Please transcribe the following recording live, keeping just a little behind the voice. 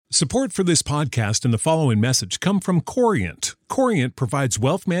Support for this podcast and the following message come from Corient. Corient provides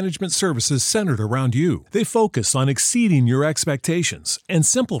wealth management services centered around you. They focus on exceeding your expectations and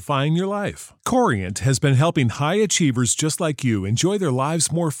simplifying your life. Corient has been helping high achievers just like you enjoy their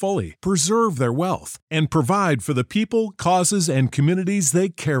lives more fully, preserve their wealth, and provide for the people, causes, and communities they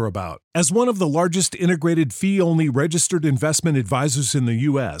care about. As one of the largest integrated fee-only registered investment advisors in the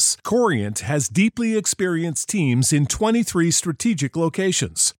U.S., Corient has deeply experienced teams in 23 strategic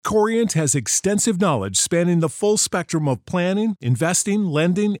locations. Corient has extensive knowledge spanning the full spectrum of planning, investing,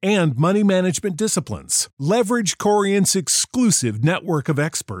 lending, and money management disciplines. Leverage Corient's exclusive network of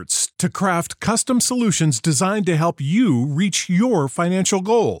experts to craft custom solutions designed to help you reach your financial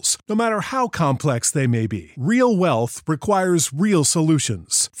goals, no matter how complex they may be. Real wealth requires real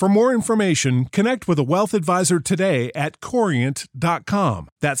solutions. For more information, connect with a wealth advisor today at Corient.com.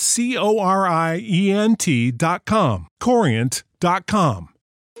 That's Corient.com. Corient.com.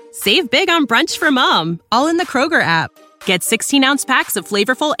 Save big on brunch for mom, all in the Kroger app. Get 16-ounce packs of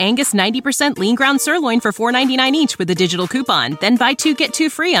flavorful Angus 90% lean ground sirloin for $4.99 each with a digital coupon. Then buy 2, get 2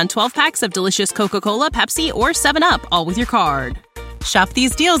 free on 12 packs of delicious Coca-Cola, Pepsi, or 7-Up, all with your card. Shop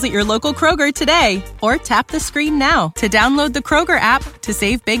these deals at your local Kroger today, or tap the screen now to download the Kroger app to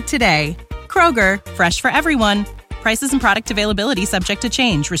save big today. Kroger, fresh for everyone. Prices and product availability subject to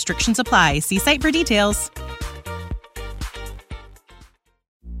change. Restrictions apply. See site for details.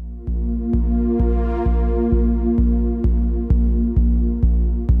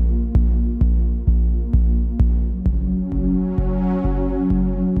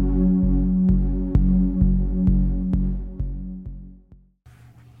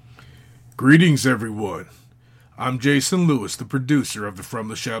 Greetings, everyone. I'm Jason Lewis, the producer of the From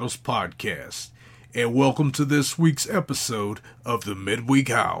the Shadows podcast, and welcome to this week's episode of the Midweek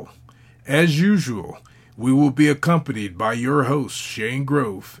Howl. As usual, we will be accompanied by your host, Shane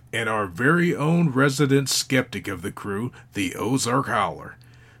Grove, and our very own resident skeptic of the crew, the Ozark Howler.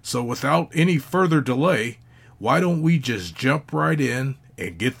 So without any further delay, why don't we just jump right in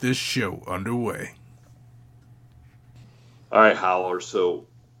and get this show underway? All right, Howler, so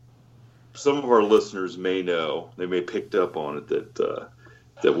some of our listeners may know, they may have picked up on it,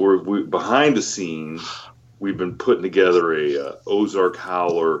 that we're behind the scenes. We've been putting together a Ozark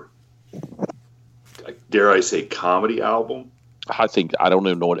Howler, dare I say, comedy album. I don't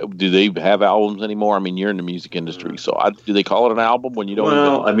even know what. Do they have albums anymore? I mean, you're in the music industry, so do they call it an album when you don't?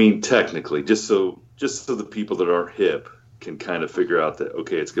 Well, I mean, technically, just so the people that aren't hip can kind of figure out that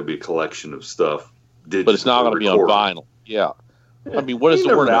it's going to be a collection of stuff. But it's not going to be on vinyl. Yeah. I mean, what does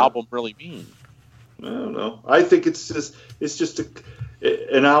the word album really mean? I don't know. I think it's just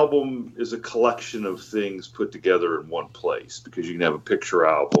an album is a collection of things put together in one place, because you can have a picture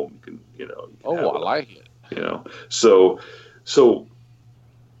album, I like it. So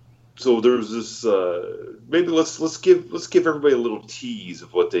there's this. Maybe let's give everybody a little tease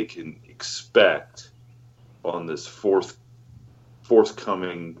of what they can expect on this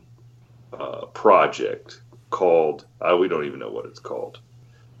forthcoming project called, we don't even know what it's called,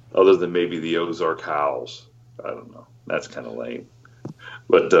 other than maybe the Ozark Howls. I don't know. That's kind of lame.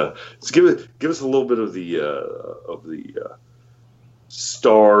 But let's give us a little bit of the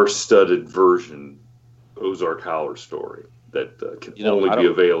star-studded version Ozark Howler story that can only be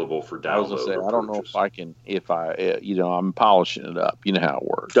available for download. I was going to say, I don't know if I can, I'm polishing it up. You know how it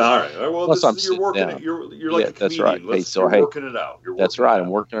works. All right. Well, you're working it. You're like a comedian. That's right. You're working it out. That's right. I'm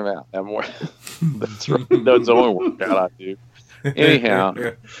working it out. That's right. That's the only workout I do. Anyhow.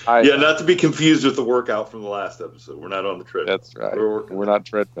 Not to be confused with the workout from the last episode. We're not on the treadmill. That's right. We're not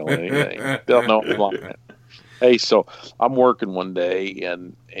treadmilling anything. Don't know I'm on it. Hey, so I'm working one day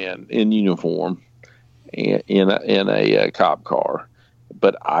and in uniform, in a cop car,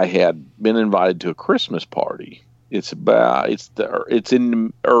 but I had been invited to a Christmas party. It's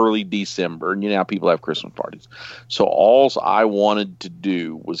in early December, and how people have Christmas parties. So all I wanted to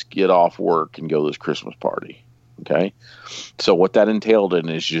do was get off work and go to this Christmas party. Okay, so what that entailed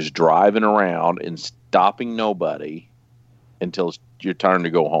is just driving around and stopping nobody until it's your turn to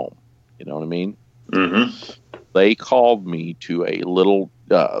go home. You know what I mean? Mm-hmm. They called me to a little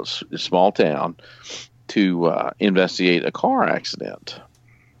small town to investigate a car accident.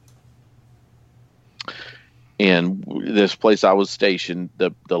 And this place I was stationed,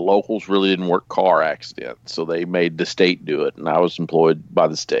 the locals really didn't work car accidents, so they made the state do it, and I was employed by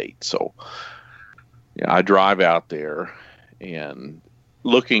the state. So I drive out there and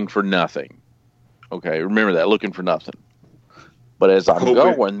looking for nothing. Okay, remember that, looking for nothing. But as I'm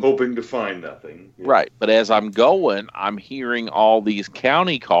hoping to find nothing. Yeah. Right. But as I'm going, I'm hearing all these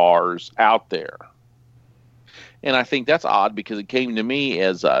county cars out there. And I think that's odd because it came to me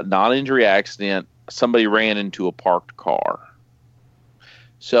as a non-injury accident. Somebody ran into a parked car.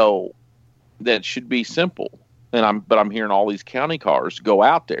 So that should be simple. But I'm hearing all these county cars go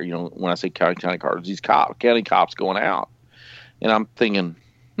out there. You know, when I say county cars, these county cops going out. And I'm thinking,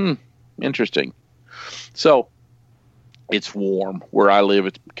 interesting. So it's warm. Where I live,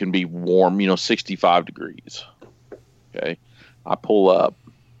 it can be warm, 65 degrees. Okay. I pull up,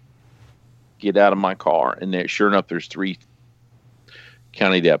 get out of my car, and there, sure enough, there's 3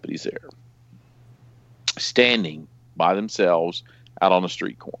 county deputies there standing by themselves out on the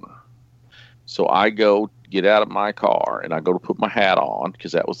street corner. So I go get out of my car and I go to put my hat on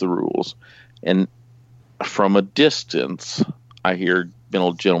because that was the rules. And from a distance, I hear an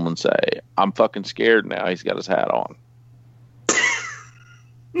old gentleman say, "I'm fucking scared now." He's got his hat on.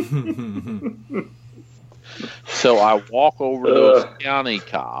 So I walk over to those county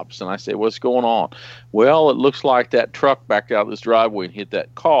cops and I say, "What's going on?" "Well, it looks like that truck backed out of this driveway and hit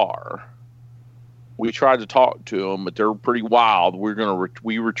that car. We tried to talk to them, but they're pretty wild.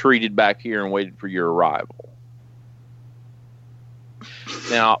 We retreated back here and waited for your arrival."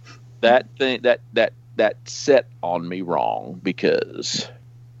 Now that set on me wrong because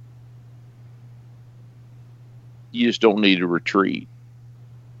you just don't need to retreat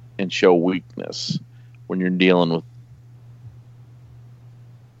and show weakness when you're dealing with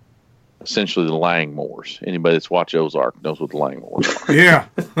essentially the Langmores. Anybody that's watched Ozark knows what the Langmores are. Yeah.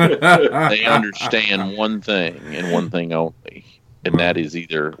 They understand one thing and one thing only, and that is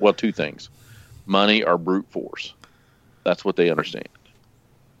either, 2 things: money or brute force. That's what they understand.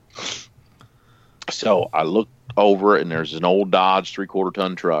 So I look over and there's an old Dodge 3/4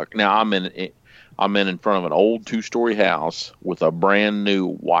 ton truck. Now I'm in front of an old 2-story house with a brand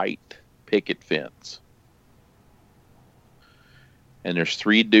new white picket fence. And there's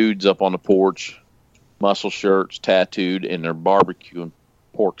 3 dudes up on the porch, muscle shirts, tattooed, and they're barbecuing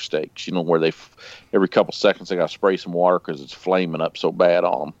pork steaks. You know, where every couple seconds they got to spray some water because it's flaming up so bad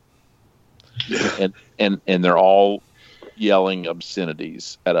on them. And they're all yelling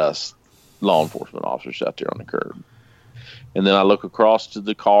obscenities at us law enforcement officers out there on the curb. And then I look across to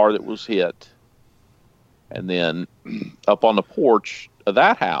the car that was hit. And then up on the porch of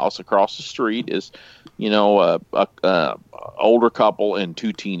that house across the street is, a older couple and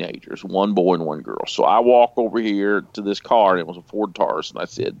 2 teenagers, 1 boy and 1 girl. So I walk over here to this car, and it was a Ford Taurus, and I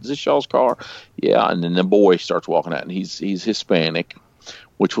said, "Is this y'all's car?" "Yeah." And then the boy starts walking out, and he's Hispanic,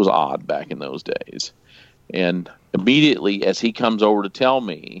 which was odd back in those days. And immediately as he comes over to tell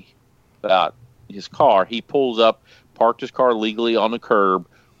me about his car, he pulls up, parked his car legally on the curb,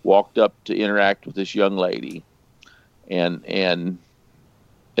 walked up to interact with this young lady, and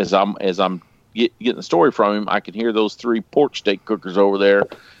as I'm getting the story from him, I can hear those 3 pork steak cookers over there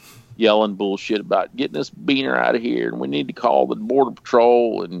yelling bullshit about getting this beaner out of here, and we need to call the Border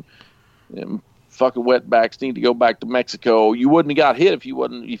Patrol, and fucking wetbacks need to go back to Mexico. You wouldn't have got hit if you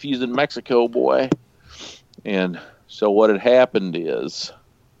was in Mexico, boy. And so what had happened is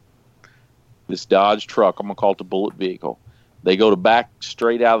this Dodge truck, I'm gonna call it the Bullet vehicle, they go to back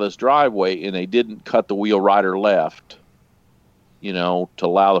straight out of this driveway, and they didn't cut the wheel right or left, to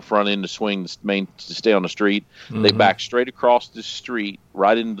allow the front end to swing, to stay on the street. Mm-hmm. They backed straight across the street,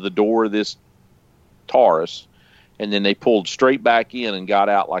 right into the door of this Taurus, and then they pulled straight back in and got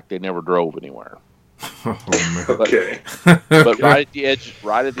out like they never drove anywhere. Oh, man. Okay. But right at the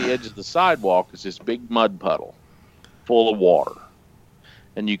edge of the sidewalk is this big mud puddle full of water.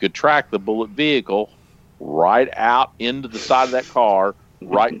 And you could track the Bullet vehicle right out into the side of that car,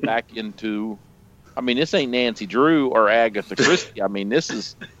 right back into, this ain't Nancy Drew or Agatha Christie. This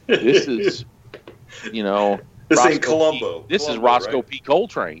is This ain't Columbo. This is Roscoe right? P.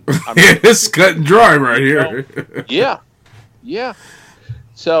 Coltrane. It's cut and dry right here. Yeah.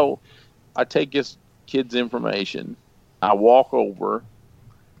 So I take this kid's information. I walk over.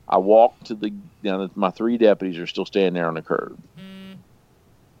 I walk to my 3 deputies are still standing there on the curb,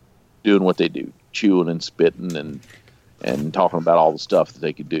 doing what they do, chewing and spitting and talking about all the stuff that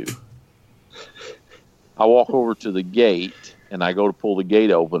they could do. I walk over to the gate, and I go to pull the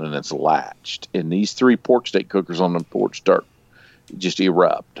gate open, and it's latched. And these 3 pork steak cookers on the porch start just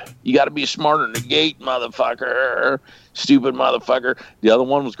erupt. "You got to be smarter than the gate, motherfucker. Stupid motherfucker." The other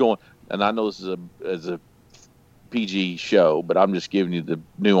one was going, and I know this is a PG show, but I'm just giving you the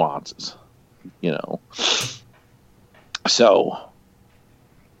nuances, So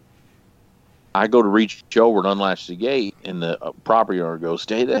I go to reach over and unlatch the gate, and the property owner goes,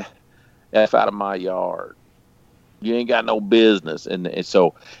 "Stay the F out of my yard. You ain't got no business." And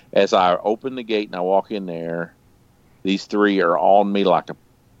so as I open the gate and I walk in there, these 3 are on me like a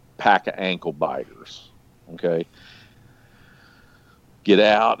pack of ankle biters. Okay. Get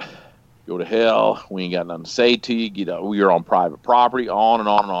out. Go to hell. We ain't got nothing to say to you. Get out. We are on private property, on and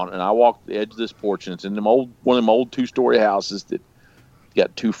on and on. And I walked the edge of this porch, and it's in one of them old 2-story houses that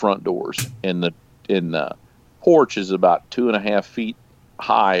got 2 front doors. And the porch is about 2.5 feet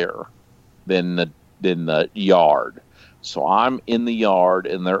higher than the yard. So I'm in the yard,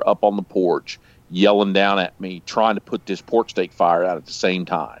 and they're up on the porch yelling down at me, trying to put this porch stake fire out at the same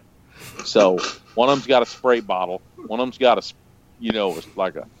time. So one of them's got a spray bottle. One of them's got it's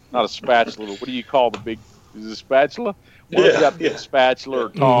like not a spatula. What do you call the big? Is it a spatula? One of them's got a spatula or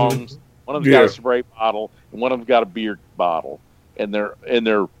tongs. One of them's got a spray bottle, and one of them's got a beer bottle. And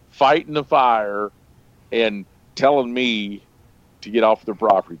they're fighting the fire and telling me to get off their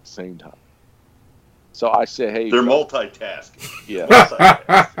property at the same time. So I say, hey, they're multitasking. Yeah.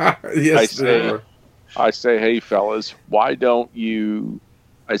 Yes, I say, hey, fellas, why don't you?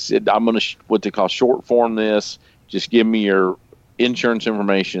 I said, I'm going to what they call short form this. Just give me your insurance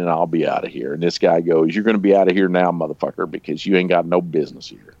information and I'll be out of here. And this guy goes, you're going to be out of here now, motherfucker, because you ain't got no business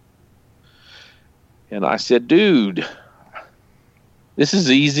here. And I said, dude, this is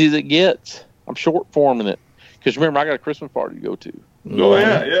easy as it gets. I'm short forming it. Because remember, I got a Christmas party to go to. Oh,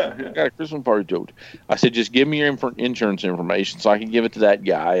 yeah. I got a Christmas party to go to. I said, just give me your insurance information so I can give it to that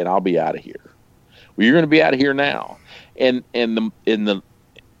guy and I'll be out of here. Well, you're going to be out of here now. And the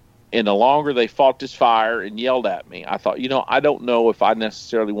longer they fought this fire and yelled at me, I thought, I don't know if I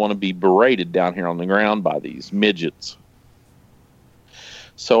necessarily want to be berated down here on the ground by these midgets.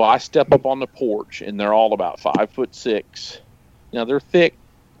 So I step up on the porch, and they're all about 5'6". Now, they're thick.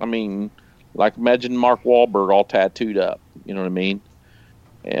 I mean, like imagine Mark Wahlberg all tattooed up. You know what I mean?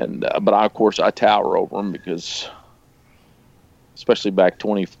 And but of course, I tower over them because, especially back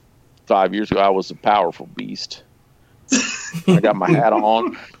 25 years ago, I was a powerful beast. I got my hat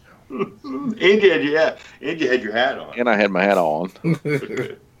on. And you had your hat on. And I had my hat on.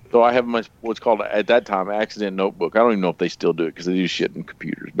 So I have what's called, at that time, accident notebook. I don't even know if they still do it because they do shit in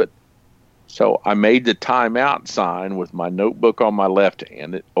computers. But so I made the timeout sign with my notebook on my left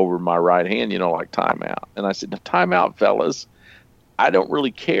hand over my right hand, like timeout. And I said, timeout, fellas. I don't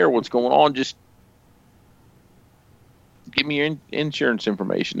really care what's going on. Just give me your insurance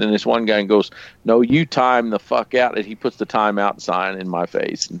information. And this one guy goes, no, you time the fuck out. And he puts the timeout sign in my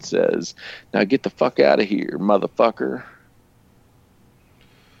face and says, now get the fuck out of here, motherfucker.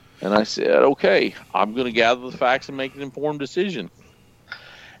 And I said, okay, I'm going to gather the facts and make an informed decision.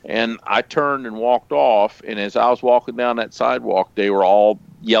 And I turned and walked off. And as I was walking down that sidewalk, they were all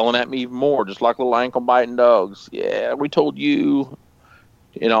yelling at me even more, just like little ankle-biting dogs. Yeah, we told you,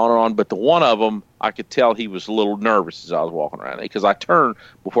 and on and on. But the one of them, I could tell he was a little nervous as I was walking around. Because I turned,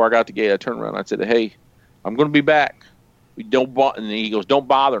 before I got to the gate, I turned around and I said, hey, I'm going to be back. And he goes, don't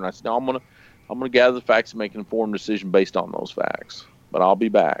bother. And I said, no, I'm going to gather the facts and make an informed decision based on those facts. But I'll be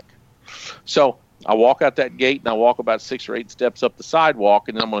back. So I walk out that gate, and I walk about 6 or 8 steps up the sidewalk,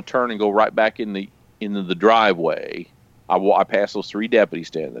 and then I'm going to turn and go right back into the driveway. I pass those 3 deputies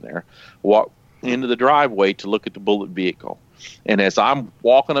standing there, walk into the driveway to look at the bullet vehicle. And as I'm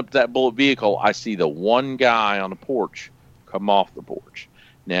walking up to that bullet vehicle, I see the one guy on the porch come off the porch.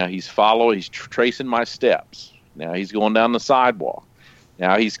 Now he's tracing my steps. Now he's going down the sidewalk.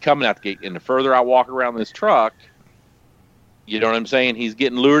 Now he's coming out the gate, and the further I walk around this truck, you know what I'm saying? He's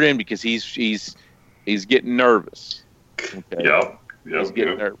getting lured in because he's getting nervous. Okay? Yep. He's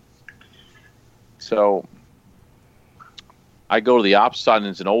getting nervous. So I go to the opposite side, and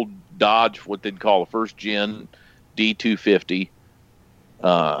it's an old Dodge, what they'd call a first gen D250.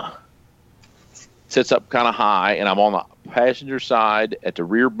 Sits up kind of high, and I'm on the passenger side at the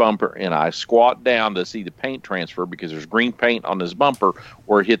rear bumper, and I squat down to see the paint transfer because there's green paint on this bumper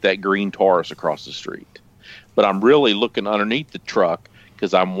where it hit that green Taurus across the street. But I'm really looking underneath the truck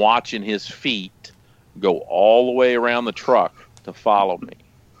because I'm watching his feet go all the way around the truck to follow me.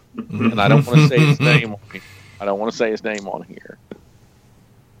 And I don't want to say his name on here. I don't want to say his name on here.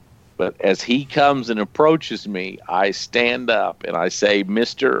 But as he comes and approaches me, I stand up and I say,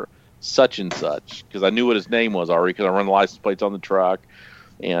 Mr. Such and Such, because I knew what his name was already because I run the license plates on the truck.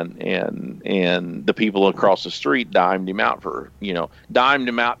 And the people across the street dimed him out,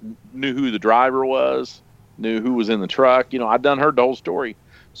 knew who the driver was, knew who was in the truck. I'd done heard the whole story.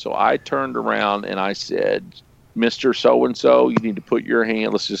 So I turned around and I said, Mr. So-and-so, you need to put your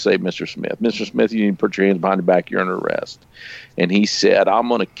hand, let's just say Mr. Smith. Mr. Smith, you need to put your hands behind your back. You're under arrest. And he said, I'm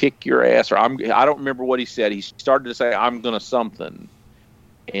going to kick your ass. Or I don't remember what he said. He started to say, I'm going to something.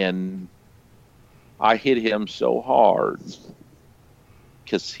 And I hit him so hard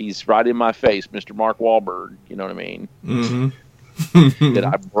because he's right in my face, Mr. Mark Wahlberg. You know what I mean? Mm-hmm. That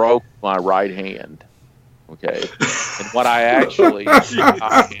I broke my right hand. Okay. And what I actually,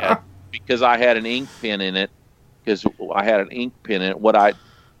 because I had an ink pen in it, what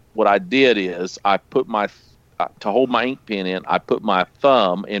I did is I put to hold my ink pen in, I put my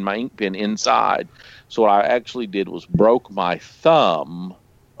thumb in my ink pen inside. So what I actually did was broke my thumb.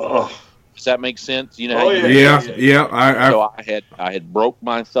 Oh. Does that make sense? You know? So I had broke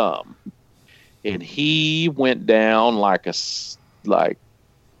my thumb, and he went down like a sack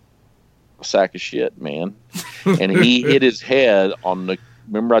of shit, man. And he hit his head on the.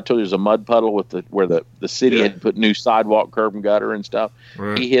 Remember, I told you there's a mud puddle where the city had put new sidewalk, curb and gutter and stuff.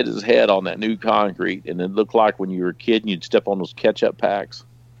 Right. He hit his head on that new concrete, and it looked like when you were a kid and you'd step on those ketchup packs.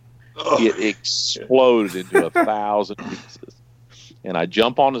 It exploded into 1,000 pieces. And I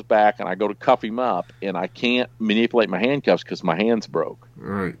jump on his back and I go to cuff him up, and I can't manipulate my handcuffs because my hand's broke.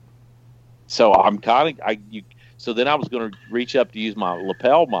 Right. So so then I was going to reach up to use my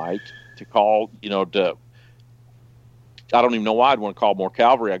lapel mic to call, I don't even know why I'd want to call more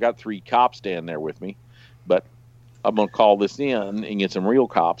cavalry. I got 3 cops standing there with me, but I'm going to call this in and get some real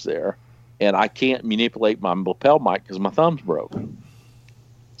cops there. And I can't manipulate my lapel mic because my thumb's broke.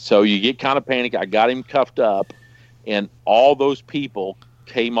 So you get kind of panicked. I got him cuffed up, and all those people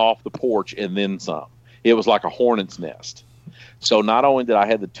came off the porch and then some. It was like a hornet's nest. So not only did I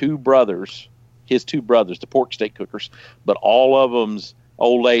have his 2 brothers, the pork steak cookers, but all of them's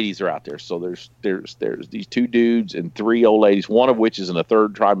old ladies are out there. So there's these 2 dudes and 3 old ladies, one of which is in the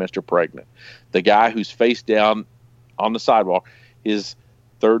 3rd trimester pregnant. The guy who's face down on the sidewalk, his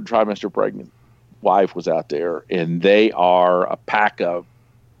 3rd trimester pregnant wife was out there, and they are a pack of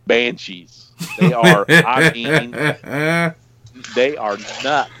banshees. They are, they are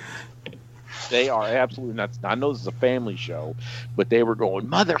nuts. They are absolutely nuts. I know this is a family show, but they were going,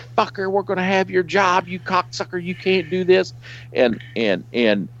 motherfucker, we're going to have your job, you cocksucker, you can't do this. And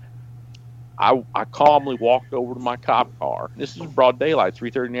I calmly walked over to my cop car. This is broad daylight,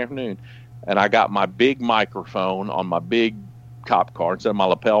 3:30 in the afternoon. And I got my big microphone on my big cop car instead of my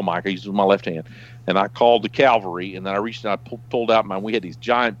lapel mic. I used it with my left hand. And I called the cavalry, and then I reached out, pulled out we had these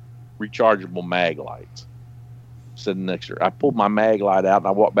giant rechargeable mag lights sitting next to her. I pulled my mag light out, and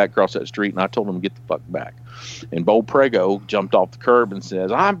I walked back across that street, and I told them to get the fuck back. And Bo Prego jumped off the curb and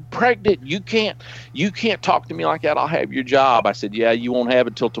says, I'm pregnant. You can't talk to me like that. I'll have your job. I said, yeah, you won't have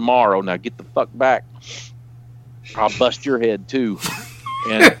it till tomorrow. Now get the fuck back. I'll bust your head too.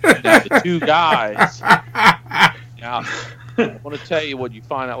 And now the 2 guys, now I want to tell you what you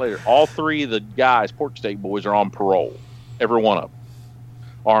find out later. All 3 of the guys, pork steak boys, are on parole. Every one of them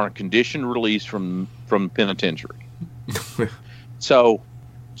are on a conditioned release from penitentiary. So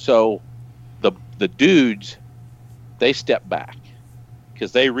the dudes, they stepped back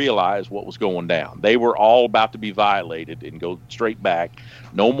because they realized what was going down. They were all about to be violated and go straight back.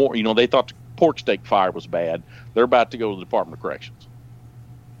 No more. They thought the pork steak fire was bad. They're about to go to the Department of Corrections.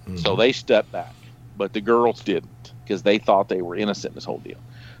 Mm-hmm. So they stepped back, but the girls didn't because they thought they were innocent in this whole deal.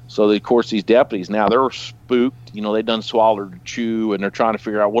 So, of course, these deputies, now they're spooked. They done swallowed or chew, and they're trying to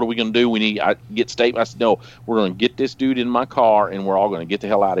figure out, what are we going to do? I get statement. I said, no, we're going to get this dude in my car, and we're all going to get the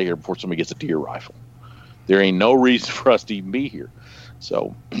hell out of here before somebody gets a deer rifle. There ain't no reason for us to even be here.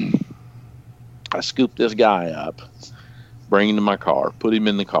 So I scooped this guy up, bring him to my car, put him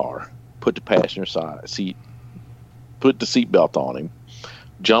in the car, put the passenger side seat, put the seatbelt on him,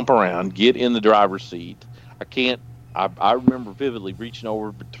 jump around, get in the driver's seat. I remember vividly reaching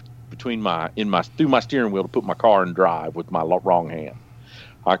over through my steering wheel to put my car in drive with my wrong hand.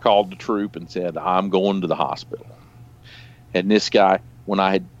 I called the troop and said, I'm going to the hospital. And this guy, when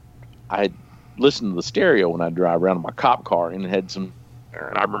I had listened to the stereo when I drive around in my cop car, and it had some,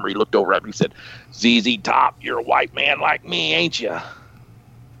 and I remember he looked over at me and said, ZZ Top, you're a white man like me, ain't you?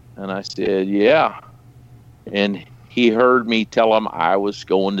 And I said, yeah. And he heard me tell him I was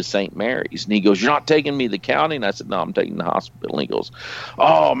going to St. Mary's. And he goes, you're not taking me to the county? And I said, no, I'm taking the hospital. And he goes,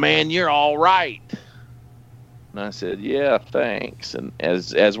 oh, man, you're all right. And I said, yeah, thanks. And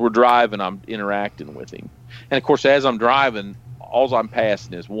as we're driving, I'm interacting with him. And, of course, as I'm driving, all I'm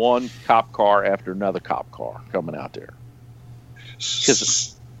passing is one cop car after another cop car coming out there.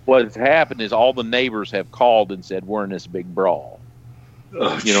 Because what has happened is all the neighbors have called and said, we're in this big brawl.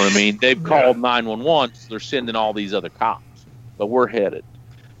 Oh, you know what I mean? They've called 911. So they're sending all these other cops, but we're headed.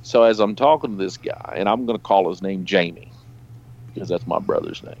 So as I'm talking to this guy, and I'm going to call his name Jamie because that's my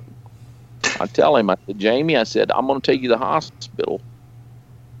brother's name. I tell him, I said, Jamie, I said, I'm going to take you to the hospital,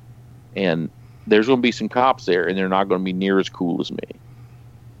 and there's going to be some cops there, and they're not going to be near as cool as me.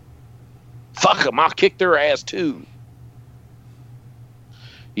 Fuck them. I'll kick their ass too.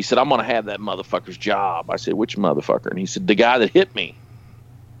 He said, I'm going to have that motherfucker's job. I said, which motherfucker? And he said, the guy that hit me.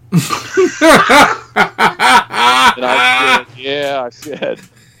 And I said, yeah, I said,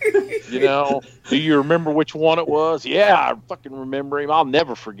 do you remember which one it was? Yeah, I fucking remember him. I'll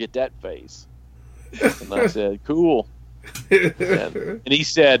never forget that face. And I said, cool. And he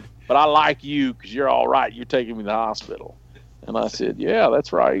said, but I like you because you're all right. You're taking me to the hospital. And I said, yeah,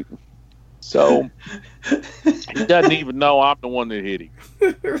 that's right. So he doesn't even know I'm the one that hit him.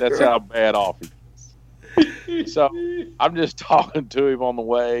 That's how bad off he is. So I'm just talking to him on the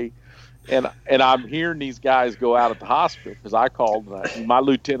way, and I'm hearing these guys go out at the hospital because I called and my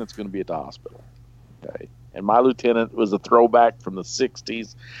lieutenant's going to be at the hospital. Okay, and my lieutenant was a throwback from the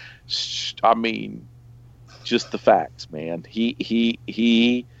 '60s. I mean, just the facts, man.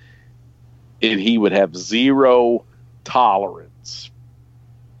 He would have zero tolerance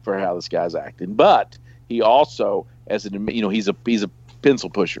for how this guy's acting, but he also, as an he's a pencil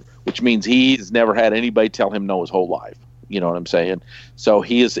pusher, which means he's never had anybody tell him no his whole life. You know what I'm saying? So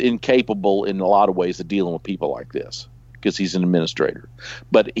he is incapable in a lot of ways of dealing with people like this because he's an administrator.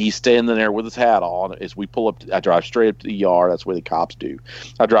 But he's standing there with his hat on as we pull up. I drive straight up to the ER. That's where the cops do.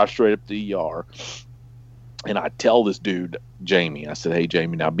 I drive straight up to the ER, and I tell this dude, Jamie, I said, hey,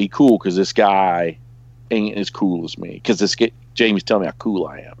 Jamie, now be cool because this guy ain't as cool as me. Because Jamie's telling me how cool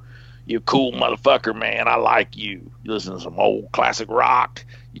I am. You cool motherfucker, man. I like you. You listen to some old classic rock.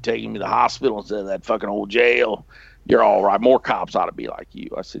 You taking me to the hospital instead of that fucking old jail. You're all right. More cops ought to be like you.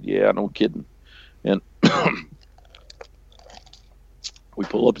 I said, yeah, no kidding. And we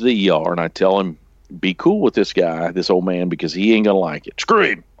pull up to the ER, and I tell him, be cool with this guy, this old man, because he ain't going to like it. Screw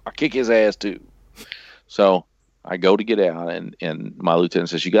him. I'll kick his ass, too. So I go to get out, and my lieutenant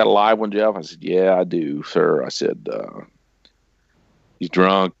says, you got a live one, Jeff? I said, yeah, I do, sir. I said, he's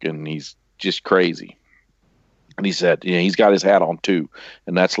drunk, and he's just crazy. And he said, he's got his hat on, too.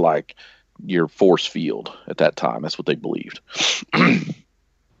 And that's like your force field at that time. That's what they believed.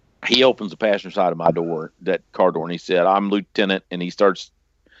 He opens the passenger side of my door, that car door, and he said, I'm lieutenant. And he starts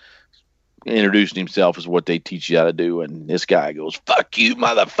introducing himself as what they teach you how to do. And this guy goes, fuck you,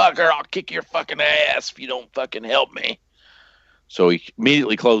 motherfucker. I'll kick your fucking ass if you don't fucking help me. So he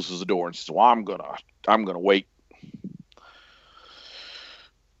immediately closes the door and says, well, I'm gonna wait.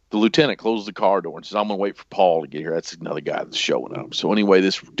 The lieutenant closes the car door and says, I'm going to wait for Paul to get here. That's another guy that's showing up. So anyway,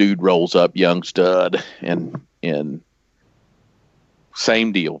 this dude rolls up, young stud, and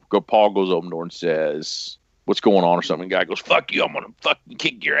same deal. Paul goes open the door and says, what's going on or something? The guy goes, fuck you. I'm going to fucking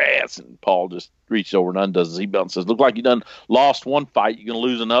kick your ass. And Paul just reaches over and undoes his seatbelt and says, look like you done lost one fight. You going to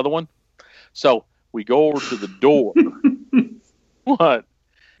lose another one? So we go over to the door. What?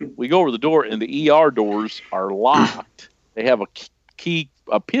 We go over to the door, and the ER doors are locked. They have a key,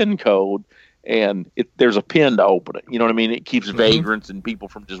 a pin code, and there's a pin to open it. You know what I mean? It keeps vagrants and people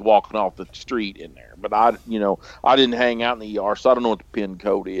from just walking off the street in there. But I didn't hang out in the ER, so I don't know what the pin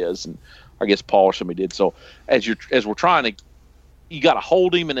code is. And I guess Paul or somebody did. So as we're trying to, you got to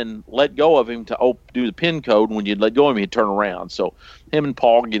hold him and then let go of him to do the pin code. And when you let go of him, he'd turn around. So him and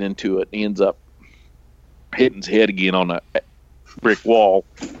Paul get into it, and he ends up hitting his head again on a brick wall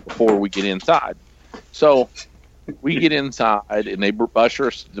before we get inside. So we get inside, and they usher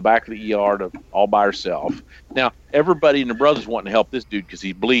us to the back of the ER all by herself. Now, everybody and the brothers wanting to help this dude because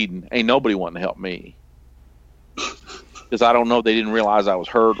he's bleeding. Ain't nobody wanting to help me. Because I don't know, they didn't realize I was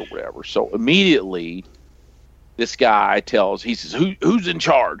hurt or whatever. So immediately, this guy he says, who's in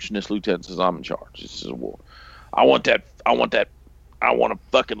charge? And this lieutenant says, I'm in charge. He says, well, I want to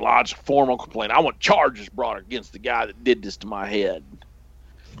fucking lodge a formal complaint. I want charges brought against the guy that did this to my head.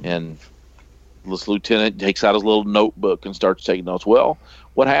 And this lieutenant takes out his little notebook and starts taking notes. Well,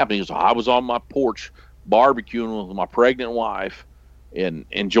 what happened? He goes, I was on my porch barbecuing with my pregnant wife and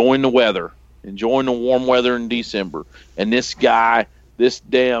enjoying the weather, enjoying the warm weather in December. And this guy, this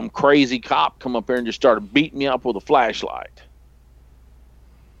damn crazy cop, come up there and just started beating me up with a flashlight.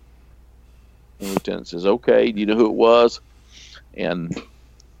 And the lieutenant says, okay, do you know who it was? And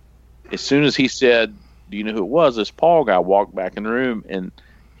as soon as he said, do you know who it was? This Paul guy walked back in the room, and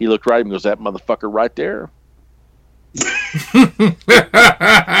he looked right at him and goes, that motherfucker right there? I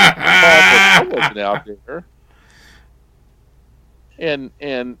wasn't out there. And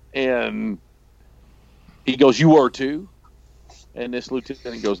he goes, you were too? And this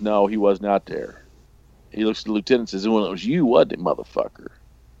lieutenant goes, no, he wasn't out there. He looks at the lieutenant and says, well, it was you, wasn't it, motherfucker?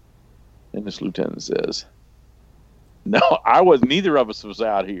 And this lieutenant says, no, neither of us was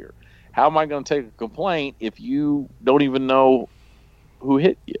out here. How am I going to take a complaint if you don't even know who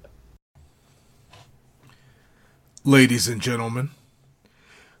hit you? Ladies and gentlemen,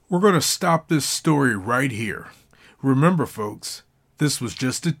 we're going to stop this story right here. Remember, folks, this was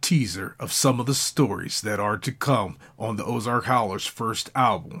just a teaser of some of the stories that are to come on the Ozark Howlers' first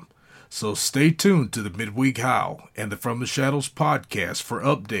album. So stay tuned to the Midweek Howl and the From the Shadows podcast for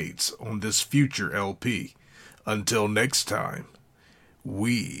updates on this future LP. Until next time,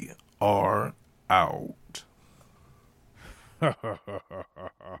 we are out.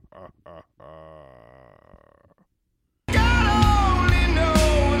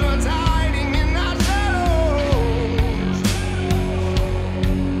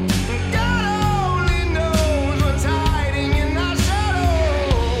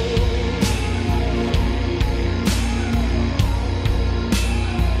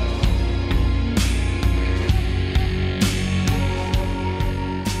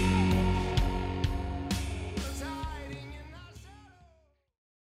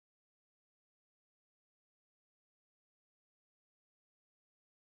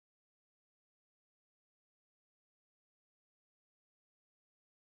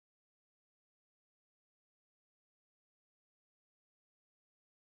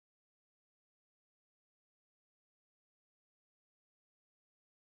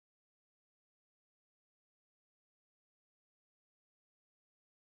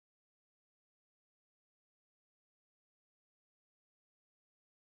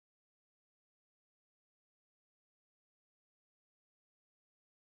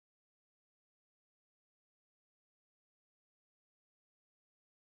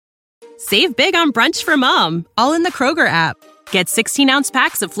 Save big on brunch for mom, all in the Kroger app. Get 16-ounce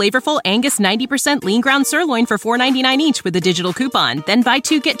packs of flavorful Angus 90% lean ground sirloin for $4.99 each with a digital coupon. Then buy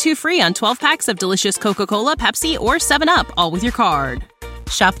 2, get 2 free on 12 packs of delicious Coca-Cola, Pepsi, or 7-Up, all with your card.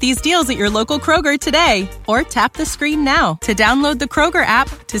 Shop these deals at your local Kroger today, or tap the screen now to download the Kroger app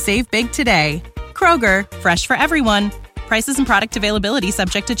to save big today. Kroger, fresh for everyone. Prices and product availability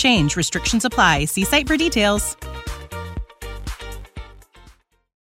subject to change. Restrictions apply. See site for details.